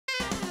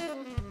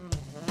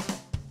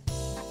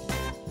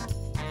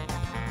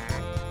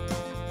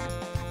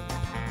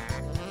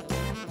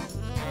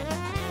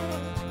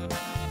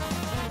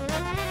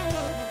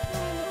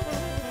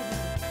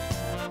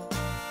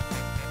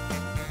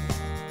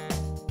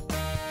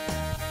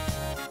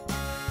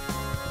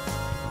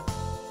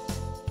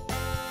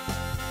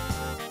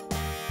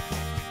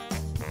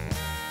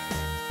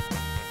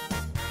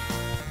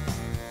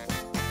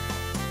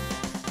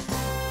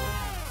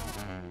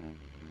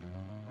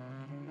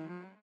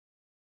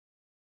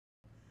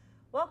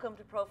Welcome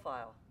to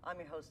Profile. I'm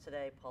your host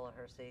today, Paula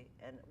Hersey,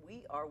 and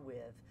we are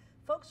with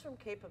folks from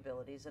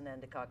Capabilities in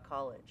Endicott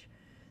College.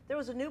 There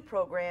was a new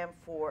program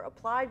for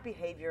applied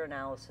behavior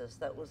analysis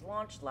that was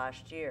launched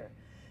last year.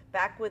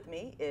 Back with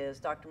me is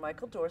Dr.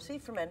 Michael Dorsey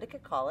from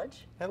Endicott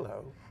College.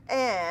 Hello.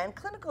 And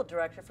Clinical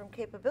Director from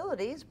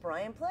Capabilities,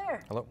 Brian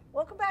Blair. Hello.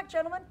 Welcome back,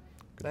 gentlemen.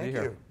 Thank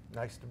you.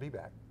 Nice to be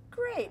back.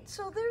 Great.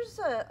 So there's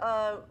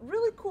a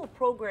really cool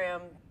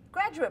program,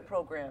 graduate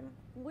program.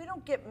 We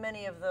don't get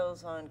many of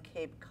those on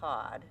Cape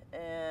Cod,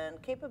 and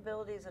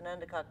Capabilities in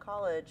Endicott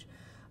College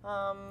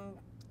kind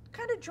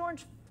of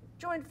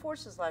joined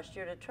forces last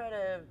year to try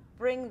to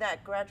bring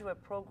that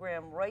graduate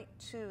program right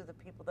to the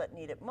people that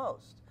need it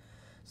most.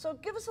 So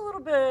give us a little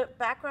bit of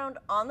background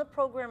on the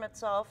program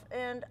itself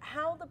and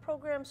how the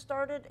program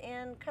started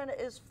and kind of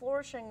is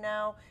flourishing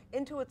now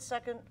into its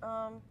second,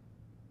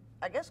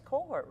 I guess,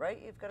 cohort,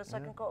 right? You've got a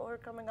second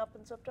cohort coming up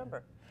in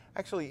September.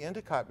 Actually,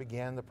 Endicott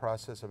began the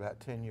process about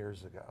 10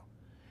 years ago.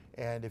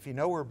 And if you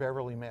know where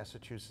Beverly,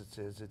 Massachusetts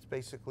is, it's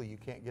basically you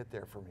can't get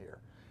there from here.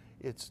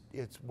 It's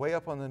way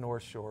up on the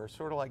North Shore,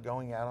 sort of like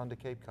going out onto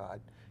Cape Cod,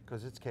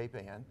 because it's Cape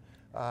Ann.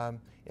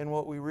 And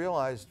what we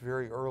realized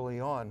very early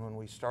on when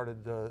we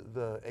started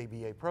the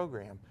ABA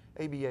program,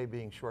 ABA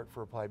being short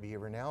for Applied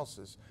Behavior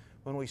Analysis,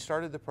 when we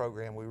started the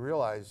program, we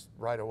realized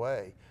right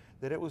away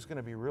that it was going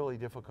to be really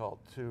difficult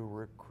to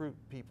recruit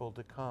people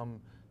to come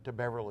to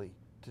Beverly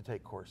to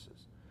take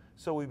courses.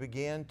 So we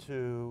began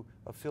to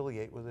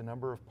affiliate with a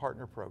number of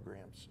partner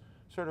programs,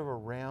 sort of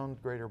around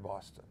Greater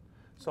Boston.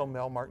 So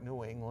Melmark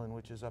New England,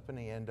 which is up in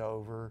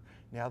Andover,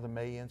 now the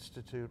May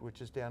Institute, which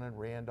is down in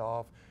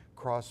Randolph,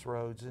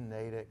 Crossroads in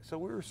Natick. So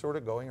we were sort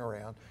of going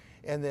around.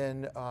 And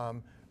then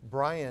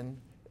Brian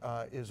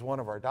is one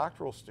of our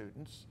doctoral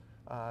students,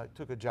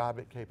 took a job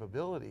at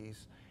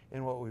Capabilities,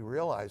 and what we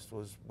realized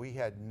was we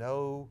had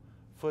no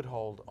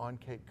foothold on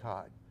Cape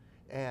Cod,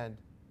 and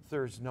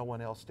there's no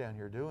one else down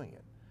here doing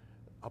it.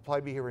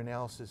 Applied behavior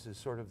analysis is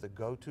sort of the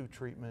go-to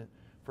treatment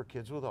for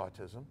kids with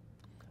autism.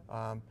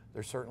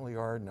 There certainly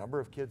are a number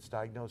of kids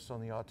diagnosed on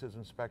the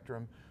autism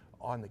spectrum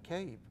on the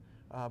Cape,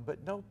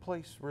 but no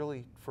place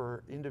really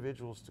for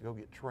individuals to go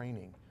get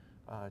training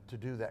to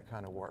do that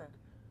kind of work. Okay.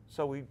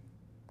 So we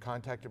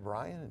contacted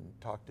Brian and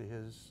talked to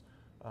his,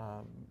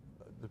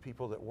 the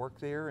people that work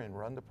there and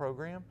run the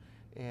program,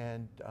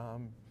 and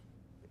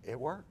it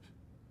worked.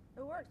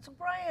 It worked. So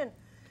Brian,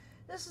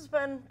 this has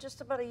been just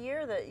about a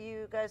year that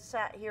you guys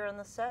sat here on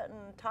the set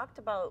and talked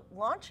about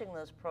launching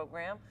this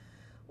program.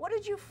 What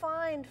did you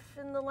find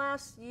in the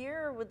last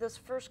year with this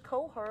first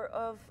cohort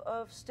of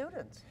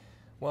students?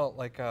 Well,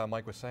 like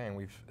Mike was saying,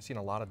 we've seen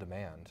a lot of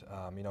demand.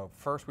 You know,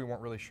 first we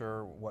weren't really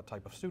sure what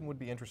type of student would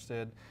be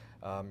interested,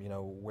 you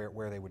know,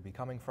 where they would be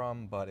coming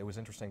from, but it was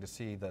interesting to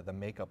see the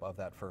makeup of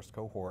that first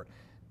cohort.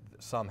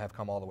 Some have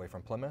come all the way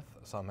from Plymouth.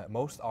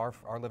 Most are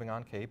living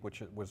on Cape,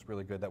 which was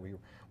really good that we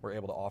were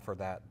able to offer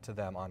that to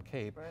them on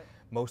Cape. Right.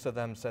 Most of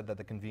them said that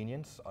the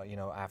convenience, you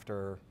know,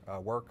 after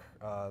work,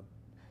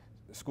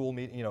 school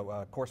meet, you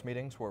know, course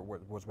meetings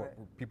was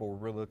what people were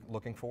really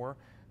looking for.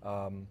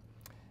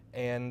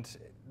 And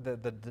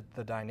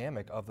the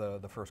dynamic of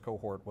the first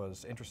cohort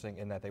was interesting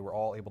in that they were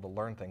all able to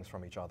learn things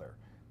from each other.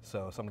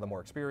 So some of the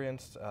more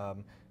experienced,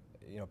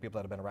 you know, people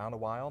that have been around a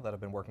while, that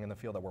have been working in the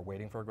field, that were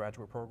waiting for a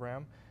graduate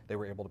program, they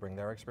were able to bring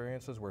their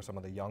experiences, where some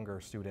of the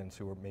younger students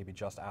who were maybe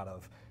just out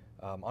of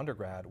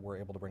undergrad were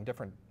able to bring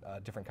different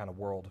kind of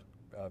world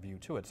view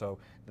to it. So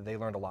they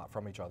learned a lot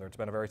from each other. It's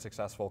been a very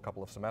successful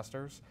couple of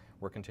semesters.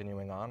 We're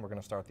continuing on. We're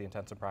going to start the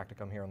intensive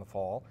practicum here in the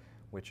fall,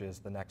 which is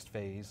the next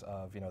phase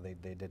of, you know,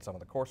 they did some of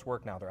the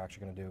coursework. Now they're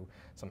actually going to do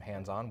some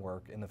hands-on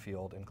work in the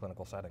field in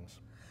clinical settings.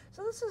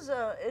 So this is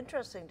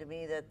interesting to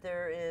me that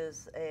there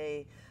is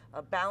a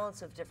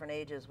balance of different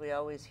ages. We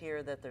always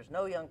hear that there's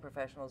no young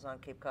professionals on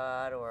Cape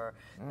Cod, or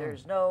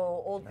there's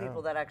no old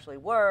people that actually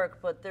work,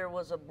 but there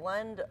was a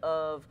blend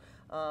of,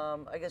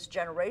 I guess,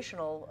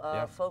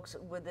 generational folks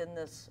within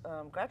this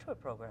graduate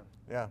program.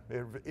 Yeah,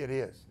 it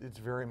is. It's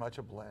very much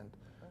a blend.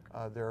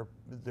 Okay.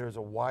 There's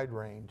a wide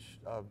range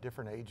of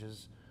different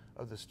ages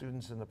of the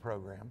students in the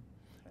program.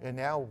 And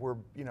now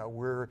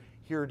we're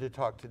here to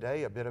talk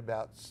today a bit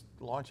about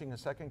launching a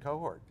second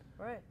cohort.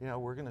 Right. You know,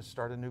 we're going to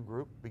start a new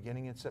group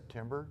beginning in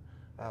September.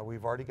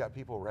 We've already got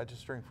people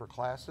registering for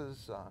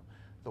classes.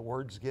 The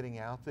word's getting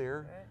out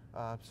there.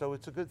 Right. So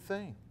it's a good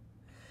thing.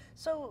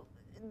 So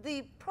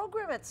the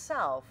program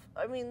itself,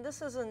 I mean,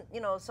 this isn't,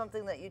 you know,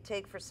 something that you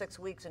take for 6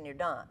 weeks and you're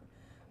done.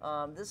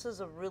 This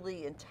is a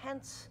really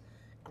intense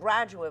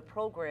graduate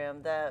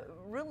program that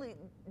really,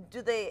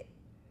 do they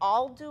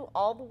all do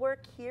all the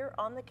work here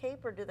on the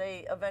Cape, or do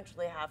they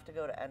eventually have to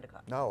go to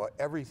Endicott? No,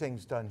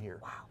 everything's done here.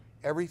 Wow.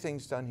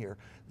 Everything's done here.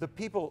 The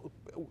people,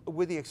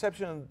 with the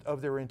exception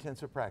of their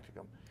intensive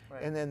practicum,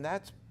 right. And then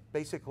that's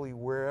basically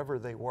wherever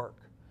they work.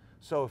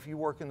 So if you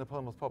work in the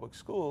Plymouth Public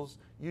Schools,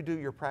 you do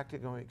your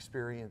practicum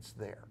experience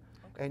there.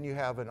 Okay. And you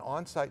have an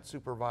on-site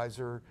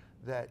supervisor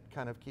that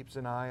kind of keeps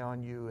an eye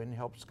on you and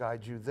helps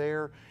guide you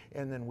there.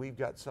 And then we've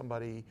got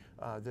somebody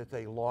that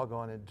they log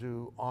on and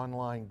do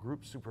online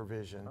group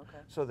supervision. Okay.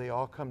 So they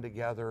all come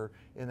together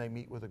and they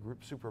meet with a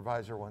group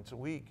supervisor once a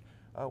week,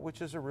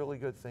 which is a really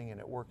good thing, and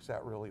it works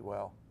out really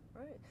well.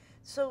 Right.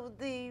 So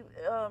the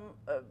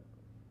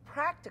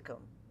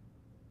practicum,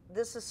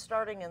 this is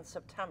starting in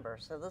September,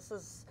 so this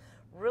is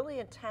really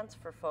intense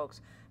for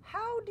folks.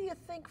 How do you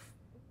think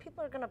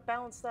people are going to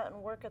balance that and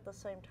work at the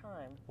same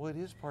time? Well, it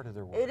is part of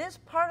their work. It is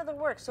part of the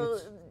work. So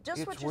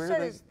just what you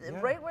said is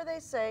right where they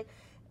say,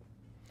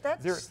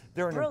 that's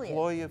they're an brilliant.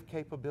 employee of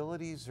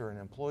capabilities, or an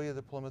employee of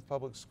the Plymouth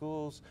Public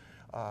Schools,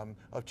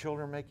 of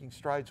children making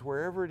strides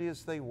wherever it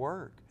is they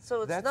work.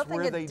 So it's that's nothing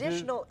where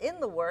additional in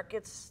the work,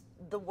 it's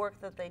the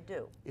work that they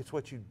do. It's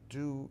what you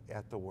do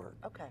at the work.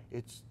 Okay.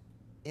 It's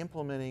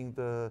implementing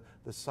the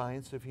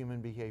science of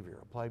human behavior,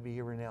 applied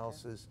behavior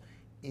analysis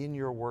in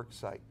your work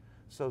site,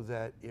 so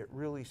that it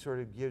really sort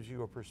of gives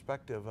you a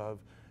perspective of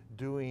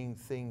doing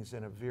things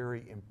in a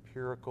very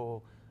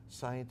empirical,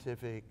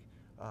 scientific,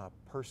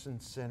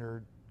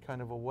 person-centered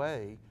kind of a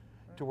way,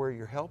 to where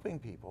you're helping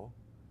people,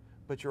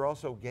 but you're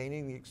also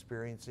gaining the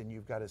experience, and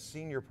you've got a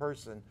senior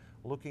person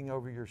looking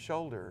over your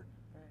shoulder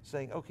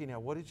saying, okay, now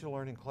what did you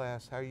learn in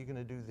class? How are you going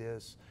to do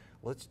this?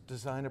 Let's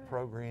design a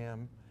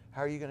program.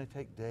 How are you going to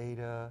take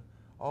data?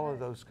 All of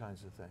those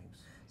kinds of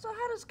things. So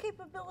how does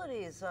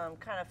capabilities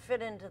kind of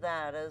fit into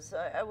that? As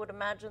I would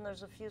imagine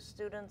there's a few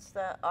students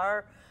that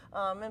are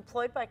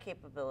employed by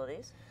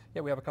capabilities.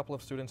 Yeah, we have a couple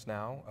of students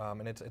now,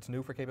 and it's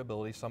new for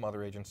capabilities. Some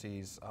other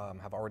agencies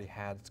have already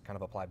had kind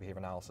of applied behavior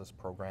analysis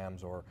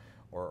programs or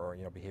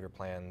behavior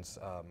plans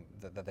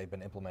that they've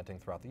been implementing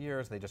throughout the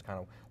years. They just kind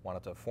of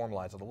wanted to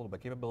formalize it a little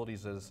bit.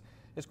 Capabilities is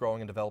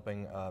growing and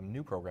developing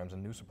new programs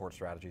and new support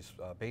strategies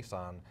based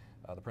on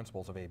the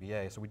principles of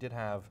ABA. So we did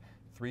have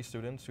 3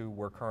 students who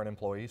were current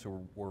employees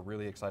who were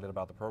really excited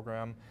about the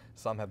program.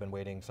 Some have been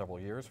waiting several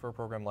years for a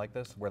program like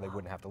this where they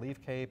wouldn't have to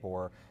leave CAPE,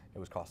 or it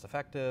was cost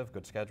effective,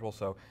 good schedule,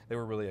 so they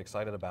were really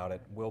excited about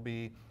it. We'll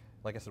be,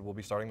 like I said, we'll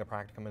be starting the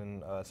practicum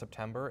in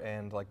September,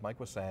 and like Mike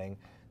was saying,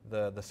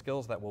 the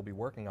skills that we'll be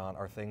working on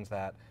are things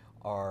that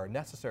are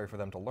necessary for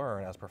them to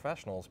learn as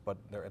professionals, but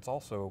it's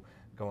also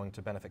going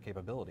to benefit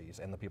capabilities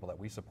and the people that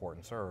we support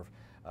and serve,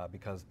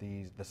 because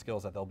the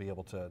skills that they'll be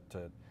able to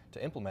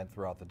implement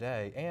throughout the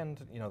day,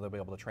 and they'll be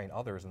able to train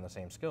others in the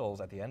same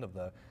skills at the end of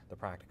the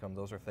practicum.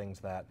 Those are things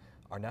that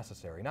are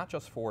necessary, not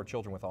just for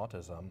children with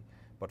autism,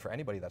 but for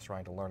anybody that's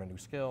trying to learn a new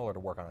skill or to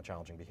work on a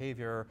challenging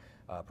behavior,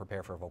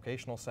 prepare for a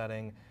vocational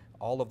setting.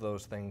 All of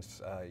those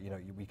things,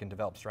 we can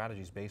develop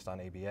strategies based on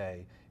ABA,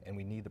 and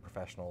we need the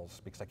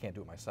professionals, because I can't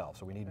do it myself,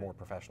 so we need more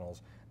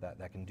professionals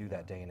that can do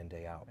that day in and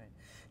day out. Right.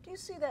 Do you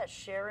see that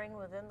sharing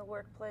within the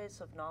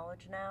workplace of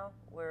knowledge now,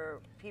 where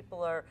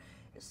people are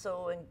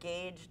so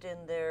engaged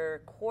in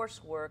their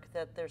coursework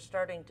that they're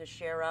starting to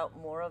share out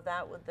more of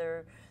that with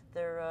their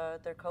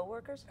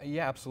coworkers?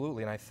 Yeah,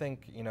 absolutely, and I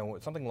think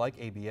something like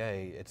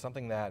ABA, it's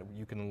something that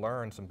you can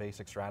learn some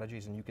basic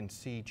strategies and you can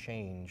see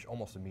change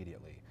almost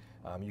immediately.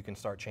 You can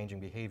start changing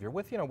behavior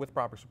with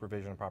proper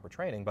supervision and proper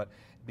training, but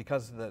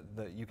because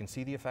you can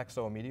see the effects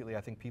so immediately,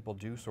 I think people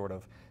do sort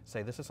of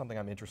say, this is something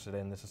I'm interested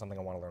in, this is something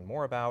I want to learn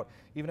more about.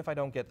 Even if I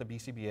don't get the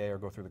BCBA or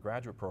go through the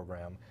graduate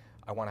program,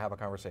 I want to have a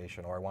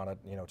conversation, or I want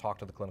to talk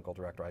to the clinical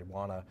director. I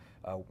want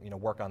to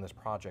work on this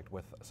project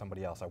with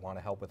somebody else. I want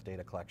to help with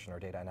data collection or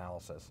data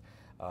analysis.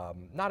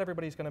 Not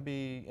everybody's going to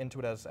be into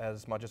it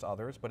as much as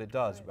others, but it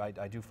does. Right.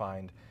 I do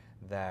find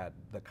that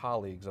the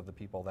colleagues of the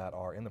people that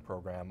are in the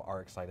program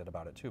are excited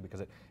about it too,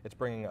 because it's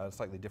bringing a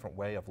slightly different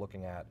way of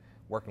looking at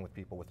working with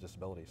people with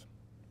disabilities.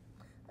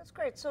 That's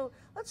great. So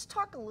let's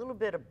talk a little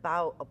bit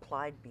about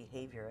applied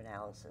behavior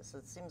analysis.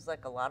 It seems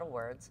like a lot of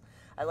words.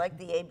 I like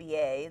the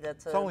ABA.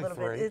 That's a little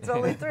bit. It's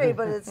only 3,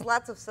 but it's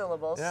lots of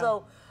syllables. Yeah.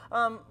 So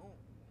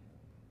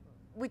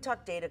we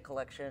talk data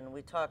collection.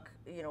 We talk,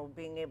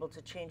 being able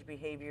to change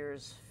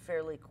behaviors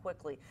fairly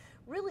quickly.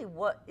 Really,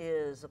 what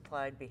is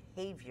applied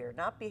behavior?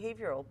 Not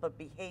behavioral, but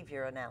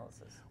behavior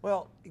analysis.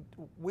 Well,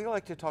 we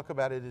like to talk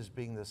about it as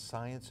being the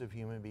science of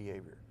human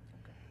behavior.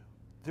 Okay.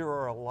 There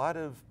are a lot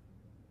of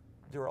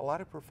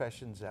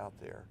professions out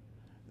there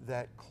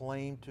that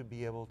claim to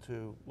be able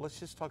to. Let's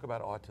just talk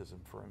about autism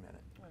for a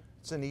minute. Right.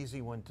 It's an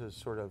easy one to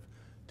sort of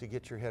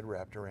get your head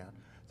wrapped around.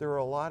 There are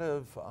a lot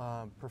of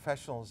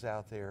professionals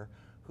out there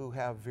who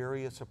have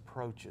various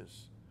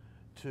approaches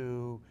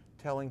to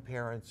telling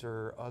parents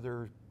or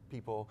other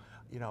people,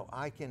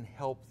 I can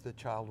help the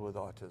child with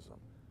autism.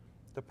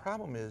 The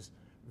problem is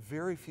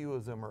very few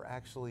of them are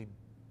actually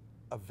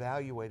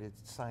evaluated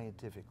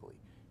scientifically,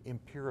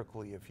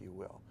 empirically, if you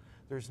will.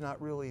 There's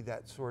not really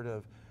that sort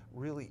of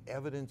really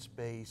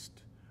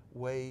evidence-based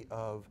way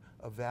of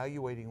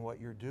evaluating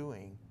what you're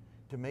doing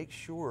to make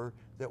sure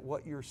that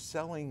what you're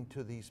selling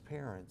to these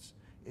parents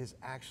is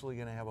actually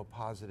going to have a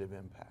positive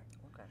impact.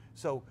 Okay.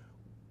 So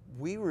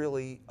we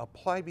really,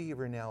 applied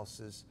behavior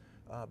analysis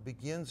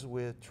begins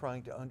with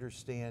trying to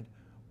understand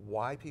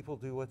why people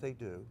do what they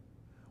do,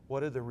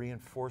 what are the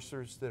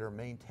reinforcers that are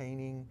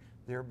maintaining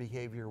their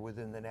behavior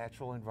within the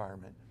natural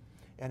environment,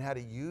 and how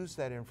to use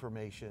that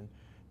information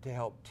to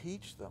help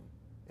teach them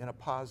in a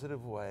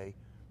positive way,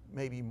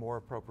 maybe more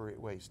appropriate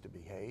ways to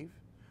behave,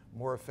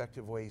 more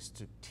effective ways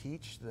to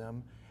teach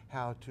them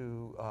how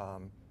to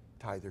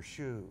tie their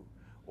shoe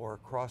or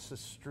cross the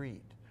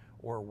street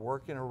or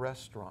work in a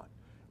restaurant.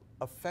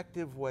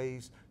 Effective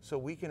ways so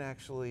we can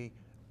actually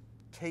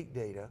take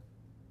data,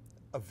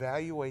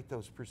 evaluate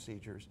those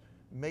procedures,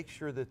 make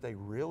sure that they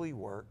really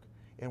work,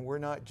 and we're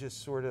not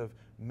just sort of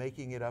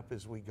making it up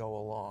as we go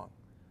along.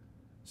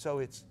 So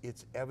it's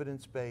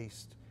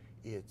evidence-based,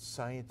 it's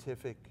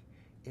scientific,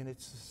 and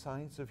it's the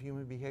science of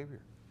human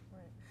behavior.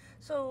 Right.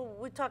 So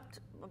we talked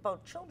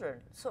about children.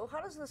 So how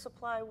does this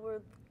apply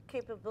with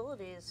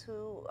capabilities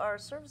who are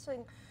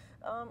servicing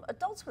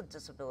adults with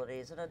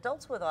disabilities and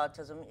adults with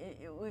autism?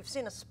 We've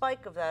seen a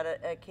spike of that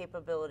at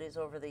capabilities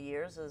over the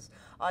years, as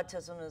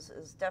autism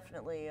is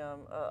definitely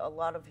a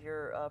lot of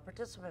your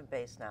participant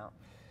base now.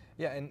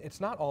 Yeah, and it's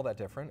not all that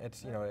different.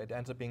 It's, you know, it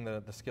ends up being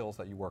the skills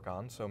that you work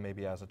on. So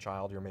maybe as a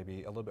child, you're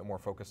maybe a little bit more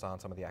focused on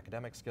some of the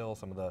academic skills,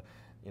 some of the,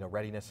 you know,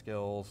 readiness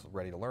skills,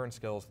 ready to learn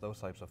skills, those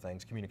types of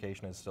things.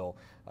 Communication is still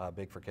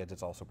big for kids.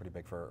 It's also pretty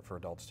big for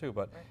adults too.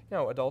 But, you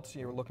know, adults,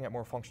 you're looking at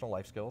more functional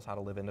life skills, how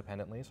to live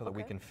independently so that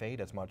we can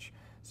fade as much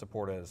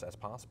support as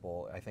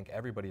possible. I think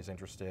everybody's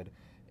interested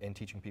in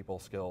teaching people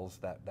skills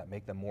that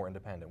make them more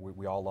independent.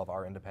 We all love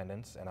our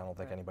independence, and I don't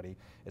think anybody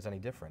is any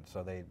different.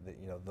 So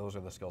you know, those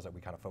are the skills that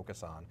we kind of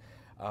focus on.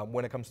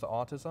 When it comes to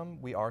autism,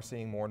 we are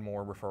seeing more and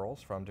more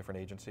referrals from different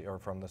agencies or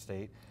from the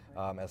state,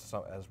 as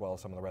well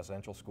as some of the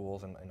residential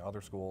schools and other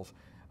schools.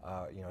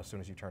 You know, as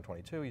soon as you turn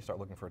 22, you start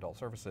looking for adult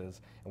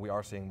services, and we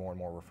are seeing more and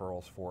more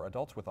referrals for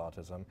adults with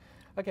autism.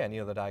 Again,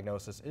 you know, the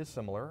diagnosis is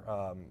similar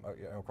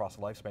across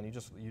the lifespan.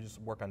 You just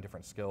work on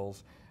different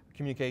skills.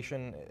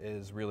 Communication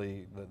is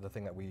really the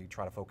thing that we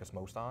try to focus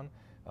most on,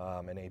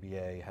 and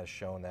ABA has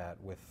shown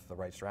that with the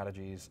right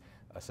strategies,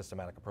 a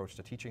systematic approach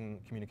to teaching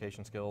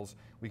communication skills,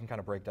 we can kind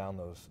of break down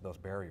those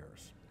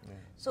barriers. Yeah.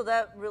 So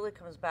that really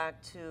comes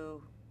back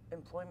to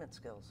employment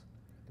skills.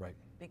 Right.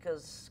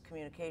 Because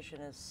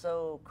communication is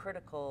so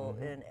critical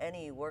in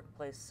any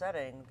workplace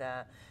setting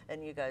that,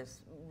 and you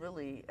guys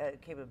really,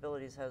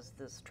 Capabilities has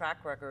this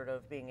track record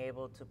of being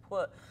able to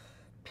put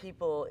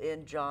people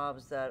in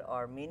jobs that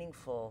are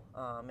meaningful,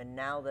 and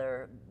now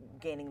they're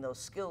gaining those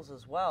skills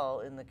as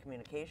well in the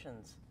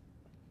communications.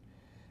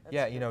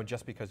 Yeah, you know,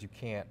 just because you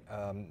can't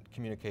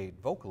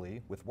communicate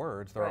vocally with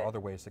words, there are other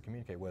ways to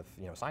communicate with,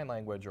 you know, sign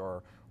language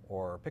or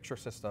picture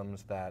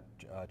systems that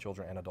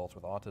children and adults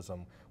with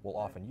autism will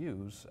often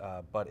use.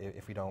 But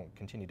if we don't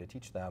continue to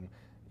teach them,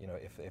 you know,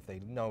 if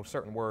they know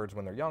certain words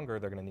when they're younger,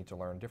 they're going to need to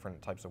learn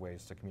different types of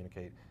ways to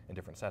communicate in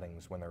different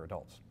settings when they're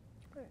adults.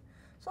 Great.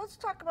 So let's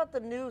talk about the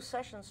new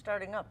session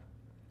starting up.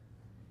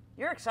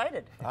 You're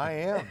excited. I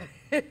am.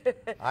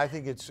 I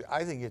think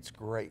it's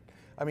great.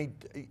 I mean,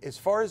 as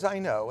far as I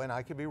know, and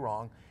I could be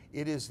wrong,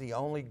 it is the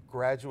only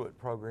graduate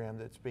program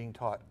that's being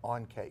taught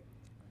on CAPE.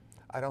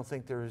 I don't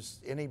think there's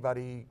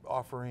anybody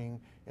offering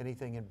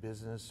anything in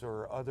business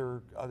or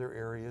other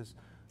areas.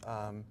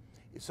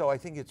 So I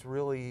think it's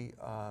really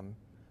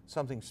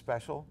something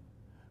special.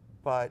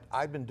 But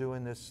I've been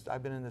doing this,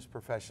 I've been in this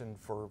profession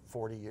for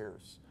 40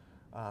 years.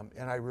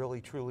 And I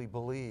really truly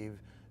believe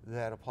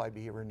that applied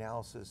behavior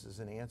analysis is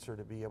an answer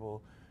to be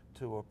able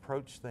to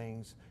approach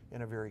things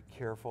in a very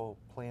careful,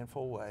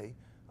 planful way,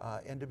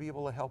 and to be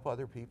able to help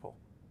other people.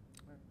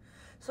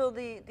 So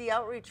the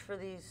outreach for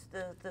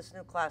this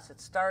new class,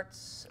 it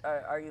starts,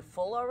 are you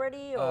full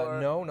already? Or?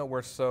 No,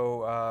 we're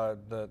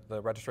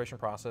the registration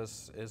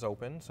process is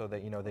open, so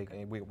that, you know,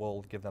 we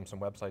will give them some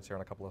websites here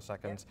in a couple of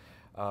seconds.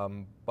 Yeah.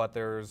 But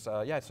there's,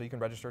 so you can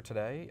register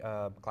today.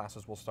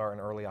 Classes will start in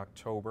early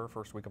October,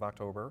 first week of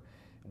October.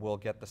 We'll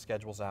get the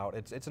schedules out.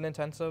 It's an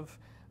intensive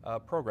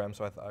program,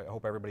 so I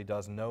hope everybody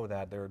does know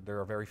that there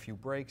are very few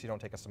breaks. You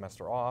don't take a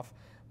semester off,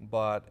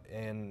 but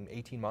in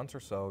 18 months or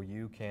so,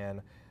 you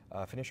can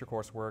finish your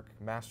coursework,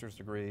 master's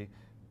degree,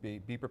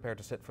 be prepared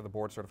to sit for the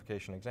board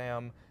certification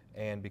exam,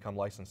 and become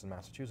licensed in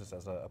Massachusetts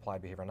as an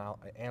applied behavior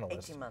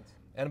analyst. 18 months.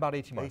 And about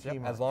 18 months. 18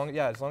 Yep. months.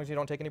 As long as you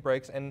don't take any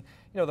breaks. And,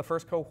 you know, the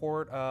first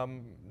cohort,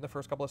 the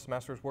first couple of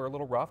semesters were a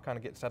little rough,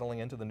 kind of settling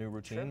into the new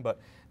routine, but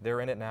they're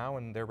in it now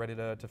and they're ready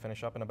to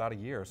finish up in about a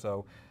year.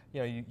 So,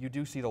 you know, you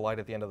do see the light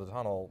at the end of the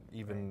tunnel,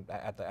 even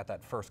at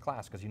that first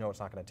class, because you know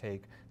it's not going to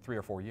take 3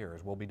 or 4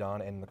 years. We'll be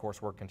done, and the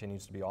coursework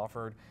continues to be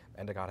offered.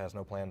 Endicott has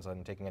no plans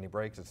on taking any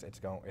breaks. It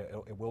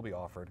will be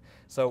offered.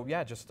 So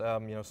yeah, just you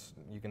know,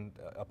 you can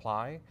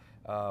apply.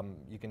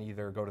 You can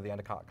either go to the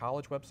Endicott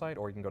College website,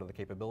 or you can go to the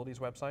Capabilities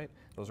website.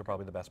 Those are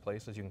probably the best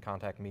places. You can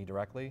contact me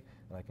directly,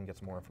 and I can get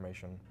some more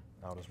information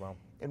out as well.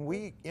 And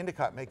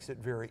Endicott makes it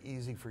very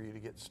easy for you to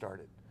get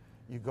started.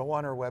 You go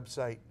on our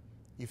website,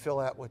 you fill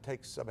out what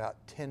takes about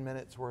 10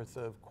 minutes worth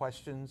of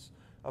questions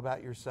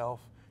about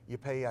yourself. You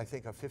pay, I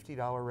think, a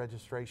 $50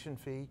 registration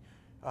fee,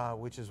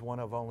 which is one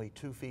of only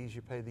 2 fees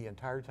you pay the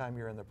entire time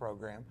you're in the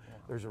program. Yeah.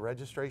 There's a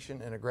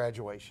registration and a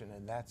graduation,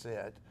 and that's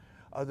it.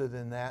 Other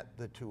than that,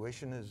 the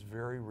tuition is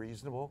very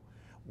reasonable.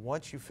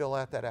 Once you fill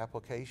out that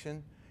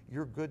application,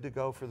 you're good to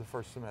go for the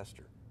first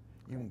semester.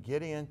 You can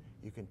get in,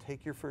 you can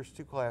take your first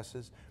 2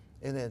 classes,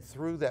 and then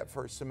through that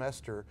first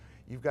semester,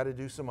 you've got to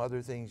do some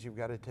other things. You've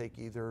got to take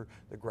either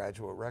the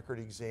graduate record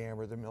exam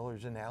or the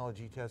Miller's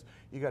analogy test.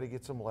 You got to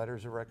get some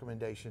letters of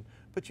recommendation,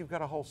 but you've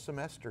got a whole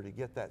semester to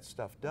get that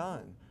stuff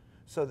done,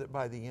 so that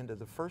by the end of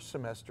the first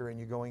semester and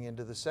you're going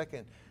into the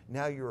second,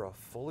 now you're a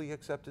fully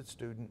accepted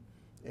student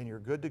and you're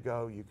good to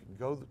go. You can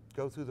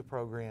go through the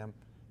program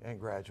and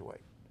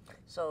graduate.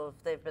 So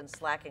if they've been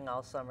slacking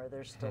all summer,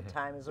 there's still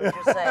time, is what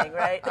you're saying,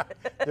 right?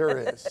 There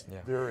is. Yeah.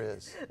 There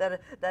is.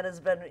 That has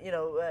been, you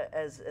know,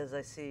 as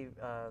I see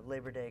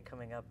Labor Day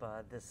coming up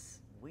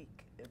this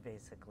week,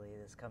 basically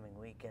this coming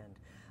weekend.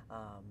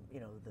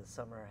 You know, the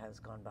summer has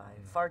gone by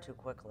far too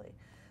quickly.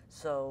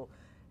 So,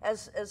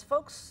 as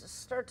folks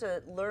start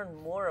to learn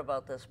more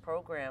about this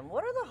program,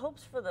 what are the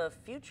hopes for the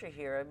future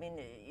here? I mean,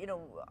 you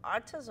know,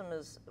 autism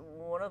is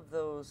one of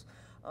those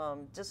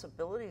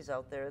disabilities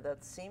out there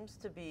that seems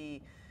to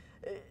be,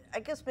 I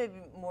guess maybe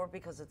more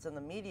because it's in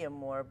the media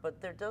more, but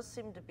there does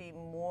seem to be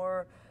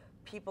more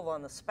people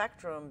on the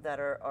spectrum that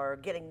are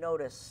getting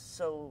noticed.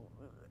 So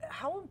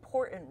how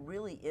important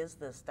really is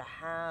this to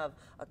have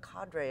a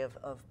cadre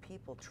of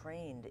people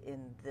trained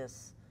in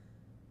this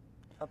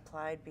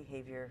applied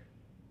behavior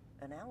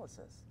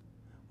analysis?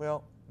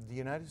 Well, the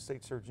United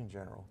States Surgeon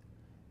General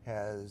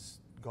has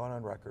gone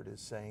on record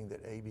as saying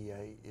that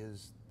ABA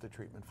is the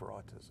treatment for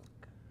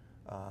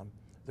autism.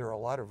 There are a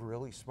lot of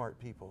really smart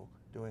people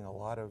doing a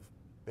lot of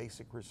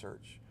basic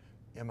research,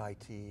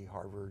 MIT,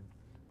 Harvard,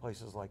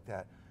 places like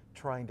that,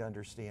 trying to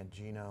understand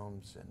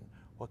genomes and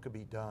what could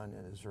be done,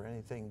 and is there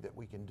anything that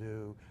we can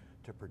do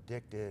to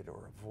predict it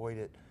or avoid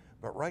it.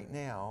 But right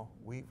now,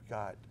 we've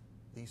got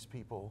these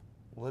people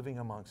living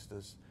amongst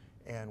us,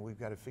 and we've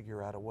got to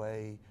figure out a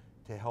way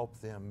to help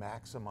them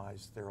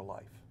maximize their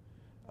life.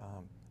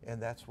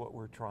 And that's what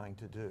we're trying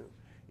to do,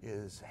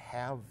 is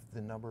have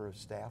the number of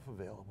staff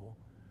available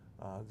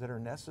that are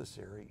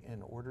necessary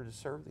in order to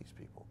serve these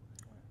people.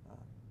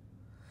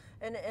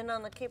 And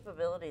on the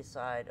capability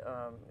side,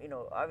 you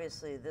know,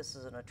 obviously this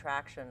is an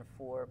attraction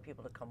for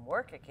people to come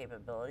work at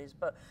Capabilities,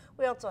 but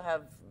we also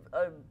have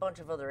a bunch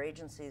of other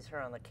agencies here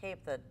on the Cape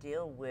that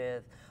deal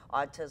with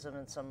autism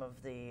and some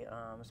of the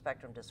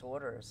spectrum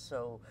disorders.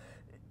 So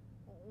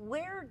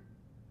where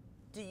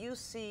do you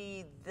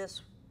see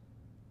this,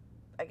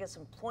 I guess,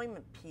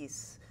 employment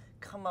piece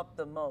come up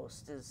the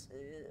most? Is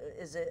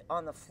it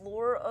on the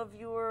floor of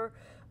your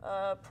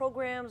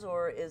programs,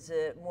 or is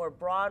it more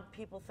broad,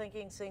 people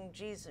thinking, saying,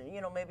 geez, you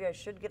know, maybe I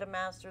should get a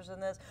master's in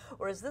this?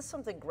 Or is this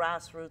something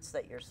grassroots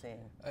that you're seeing?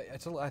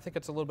 I think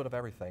it's a little bit of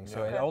everything.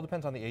 So it all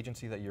depends on the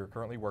agency that you're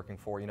currently working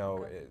for. You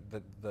know,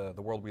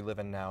 the world we live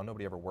in now,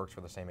 nobody ever works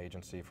for the same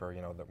agency for,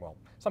 you know, well,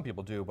 some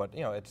people do, but,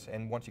 you know,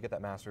 and once you get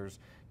that master's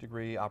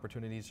degree,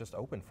 opportunities just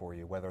open for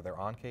you, whether they're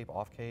on Cape,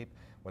 off Cape,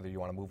 whether you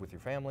want to move with your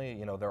family.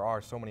 You know, there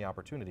are so many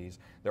opportunities.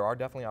 There are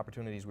definitely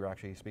opportunities. We were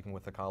actually speaking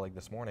with a colleague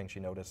this morning.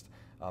 She noticed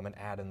an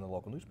ad in the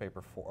local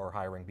newspaper for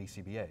hiring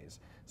BCBAs.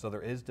 So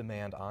there is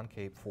demand on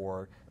Cape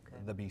for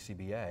the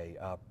BCBA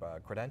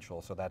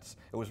credential. So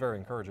it was very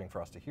encouraging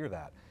for us to hear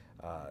that.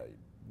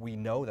 We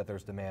know that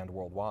there's demand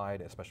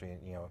worldwide, especially,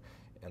 you know,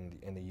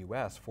 in the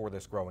U.S. for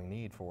this growing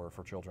need for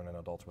children and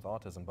adults with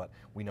autism, but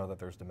we know that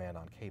there's demand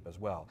on Cape as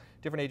well.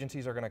 Different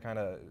agencies are going to kind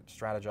of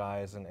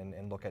strategize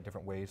and look at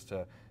different ways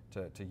to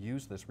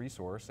use this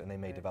resource, and they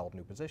may develop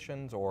new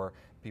positions, or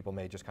people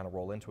may just kind of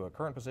roll into a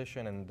current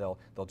position and they'll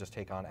just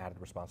take on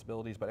added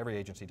responsibilities, but every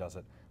agency does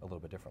it a little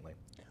bit differently.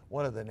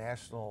 One of the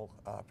national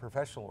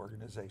professional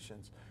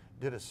organizations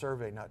did a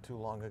survey not too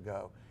long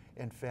ago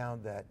and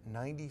found that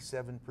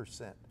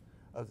 97%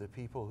 of the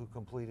people who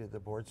completed the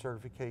board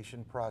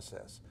certification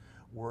process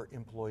were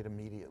employed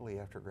immediately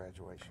after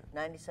graduation.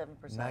 97%?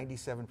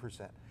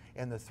 97%.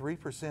 And the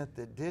 3%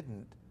 that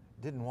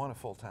didn't want a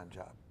full-time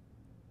job.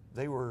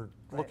 They were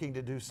looking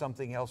to do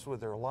something else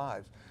with their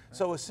lives.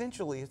 So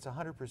essentially, it's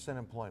 100%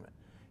 employment.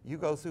 You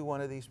go through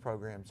one of these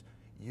programs,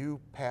 you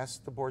pass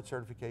the board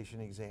certification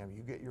exam,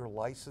 you get your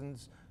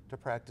license to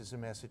practice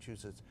in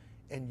Massachusetts,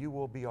 and you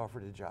will be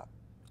offered a job.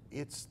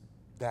 It's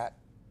that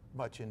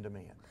much in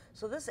demand.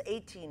 So this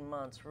 18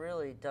 months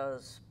really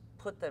does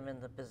put them in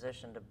the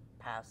position to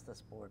pass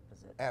this board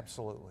position.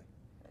 Absolutely.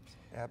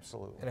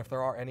 Absolutely. And if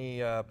there are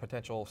any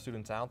potential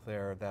students out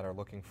there that are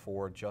looking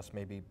for just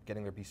maybe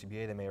getting their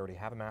BCBA, they may already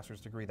have a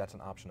master's degree, that's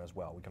an option as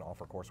well. We can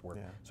offer coursework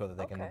so that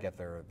they can get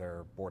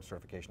their board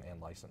certification and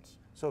license.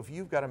 So if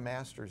you've got a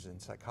master's in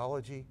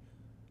psychology,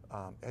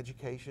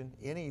 education,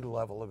 any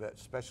level of it,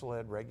 special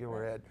ed,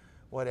 regular ed,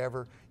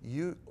 whatever,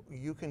 you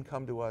can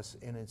come to us,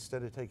 and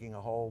instead of taking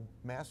a whole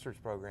master's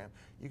program,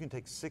 you can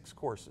take 6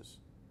 courses.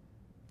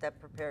 That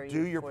prepare you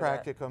do your for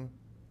practicum.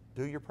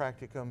 Do your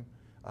practicum.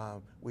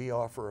 We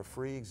offer a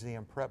free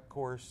exam prep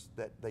course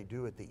that they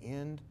do at the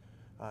end.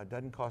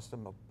 Doesn't cost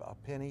them a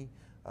penny.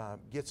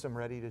 Gets them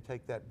ready to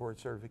take that board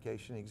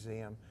certification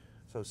exam.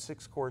 So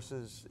 6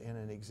 courses in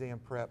an exam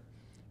prep,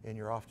 and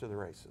you're off to the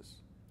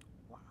races.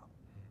 Wow.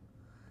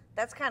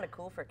 That's kind of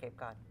cool for Cape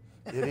Cod.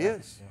 It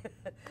is.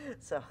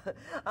 So,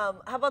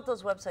 how about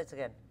those websites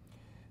again?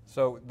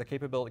 So the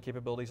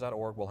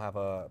capabilities.org will have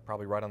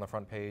probably right on the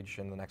front page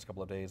in the next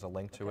couple of days a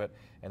link to it,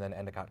 and then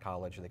Endicott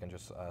College, they can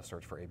just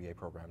search for ABA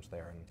programs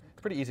there, and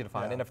it's pretty easy to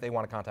find. Yeah. And if they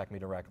want to contact me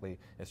directly,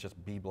 it's just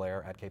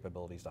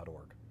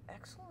bblair@capabilities.org.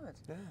 Excellent.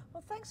 Yeah.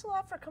 Well, thanks a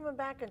lot for coming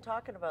back and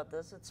talking about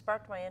this. It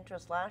sparked my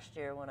interest last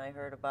year when I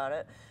heard about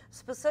it,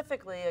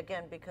 specifically,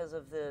 again, because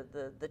of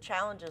the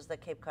challenges that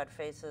Cape Cod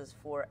faces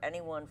for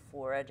anyone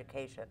for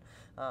education.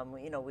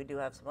 You know, we do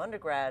have some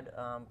undergrad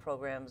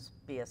programs.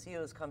 BSU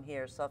has come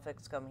here,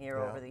 Suffolk's come here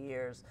Yeah. over the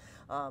years,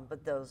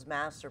 but those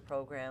master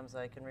programs,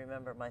 I can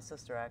remember my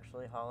sister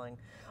actually hauling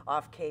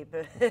off Cape,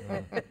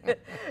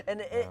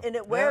 and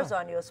it wears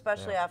on you,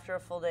 especially after a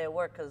full day of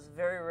work, because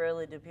very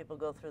rarely do people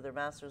go through their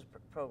master's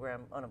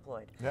program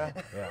unemployed. Yeah.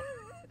 Yeah.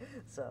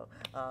 So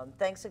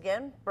thanks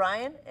again,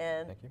 Brian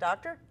and Thank you.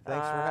 Doctor.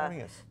 Thanks for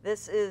having us.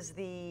 This is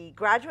the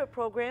graduate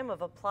program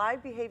of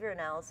Applied Behavior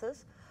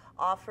Analysis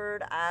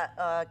offered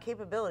at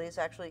Capabilities,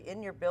 actually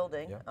in your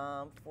building.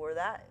 Yeah. For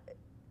that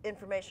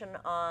information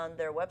on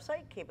their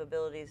website,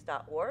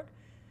 capabilities.org.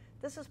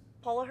 This is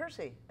Paula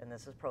Hersey, and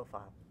this is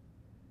Profile.